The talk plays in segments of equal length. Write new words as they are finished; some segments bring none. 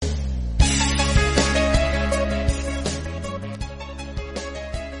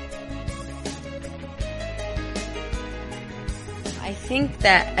think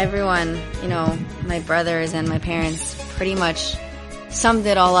that everyone, my brothers and my parents pretty much summed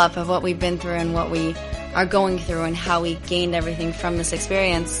it all up of what we've been through and what we are going through and how we gained everything from this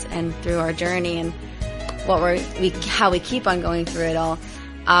experience and through our journey and how we keep on going through it all.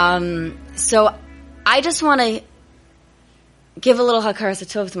 So I just want to give a little hakaras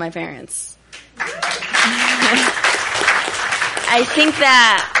hatov to my parents. I think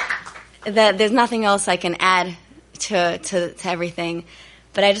that there's nothing else I can add to everything,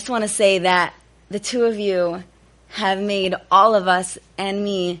 but I just want to say that the two of you have made all of us and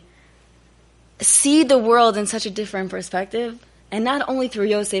me see the world in such a different perspective, and not only through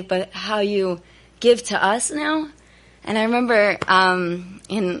Yosef, but how you give to us now. And I remember,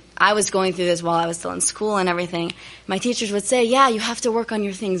 I was going through this while I was still in school and everything. My teachers would say, yeah, you have to work on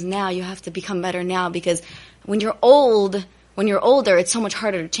your things now. You have to become better now, because when you're older, it's so much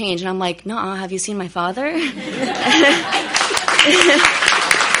harder to change. And I'm like, no, have you seen my father?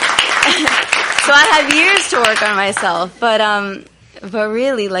 So I have years to work on myself. But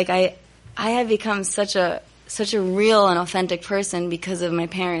really, like, I have become such a real and authentic person because of my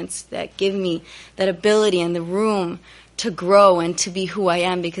parents that give me that ability and the room to grow and to be who I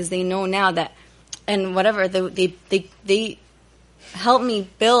am, because they know now that, and whatever, they help me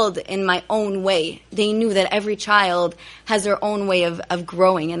build in my own way. They knew that every child has their own way of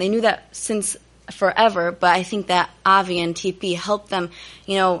growing, and they knew that since forever, but I think that Avi and TP helped them,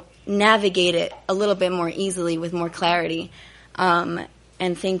 navigate it a little bit more easily with more clarity. And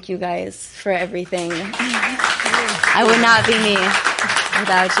thank you guys for everything. I would not be me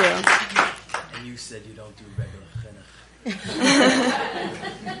without you. And you said you don't do regular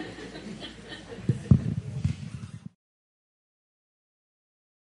chinuch.